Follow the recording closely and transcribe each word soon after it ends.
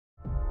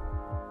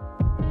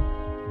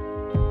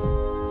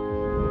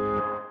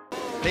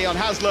Leon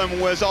Haslam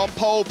was on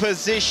pole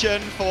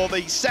position for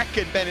the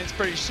second Bennetts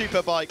British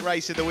Superbike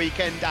race of the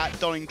weekend at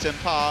Donington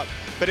Park,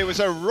 but it was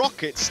a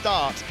rocket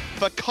start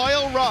for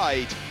Kyle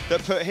Ride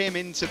that put him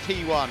into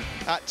P1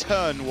 at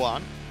turn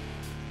 1.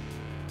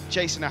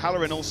 Jason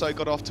O'Halloran also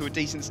got off to a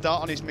decent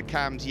start on his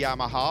McCam's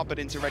Yamaha, but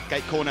into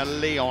Redgate corner,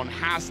 Leon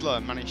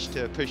Haslam managed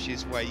to push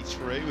his way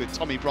through with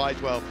Tommy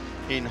Bridewell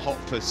in hot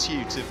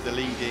pursuit of the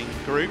leading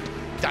group.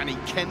 Danny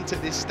Kent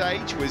at this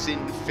stage was in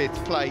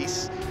 5th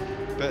place,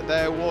 but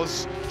there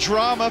was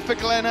drama for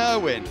Glenn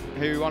Irwin,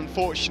 who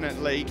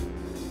unfortunately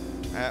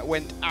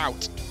went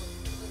out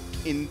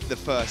in the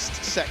first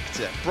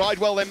sector.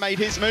 Bridewell then made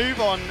his move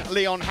on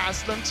Leon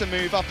Haslam to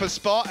move up a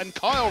spot, and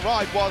Kyle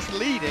Ride, whilst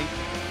leading,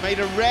 made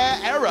a rare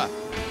error,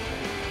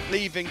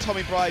 leaving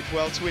Tommy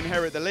Bridewell to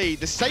inherit the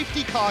lead. The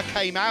safety car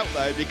came out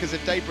though because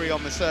of debris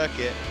on the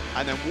circuit,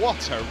 and then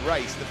what a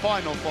race. The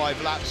final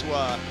 5 laps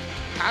were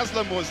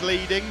Haslam was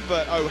leading,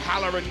 but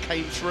O'Halloran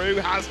came through.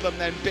 Haslam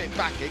then bit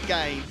back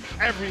again.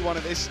 Everyone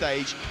at this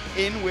stage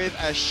in with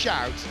a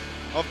shout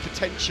of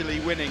potentially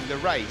winning the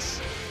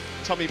race.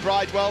 Tommy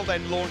Bridewell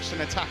then launched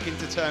an attack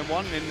into turn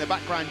 1, and in the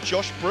background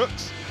Josh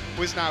Brooks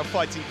was now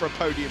fighting for a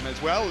podium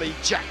as well. Lee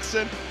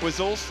Jackson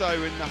was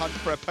also in the hunt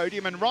for a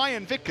podium, and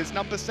Ryan Vickers,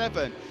 number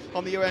 7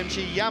 on the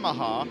OMG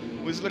Yamaha,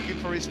 was looking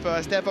for his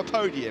first ever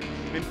podium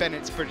in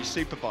Bennetts British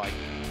Superbike.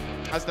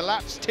 As the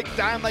laps ticked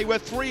down, they were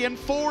 3 and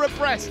 4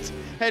 abreast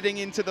heading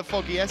into the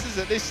foggy S's.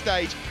 At this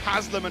stage,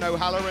 Haslam and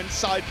O'Halloran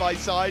side by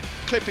side,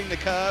 clipping the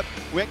curb.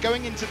 We're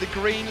going into the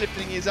green,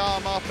 lifting his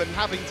arm up and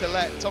having to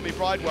let Tommy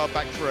Bridewell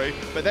back through.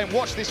 But then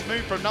watch this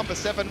move from number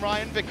 7,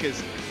 Ryan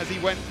Vickers, as he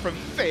went from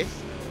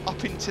 5th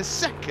up into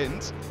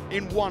 2nd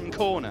in 1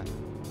 corner.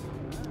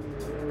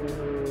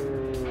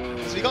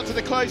 As we got to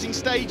the closing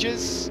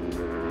stages,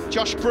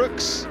 Josh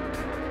Brooks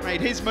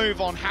made his move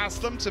on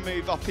Haslam to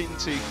move up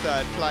into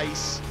 3rd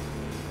place.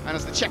 And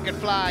as the checkered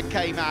flag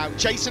came out,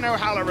 Jason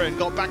O'Halloran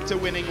got back to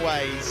winning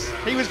ways.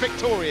 He was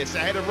victorious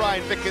ahead of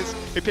Ryan Vickers,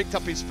 who picked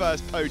up his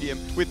first podium,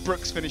 with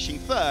Brooks finishing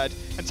 3rd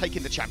and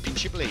taking the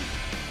championship lead.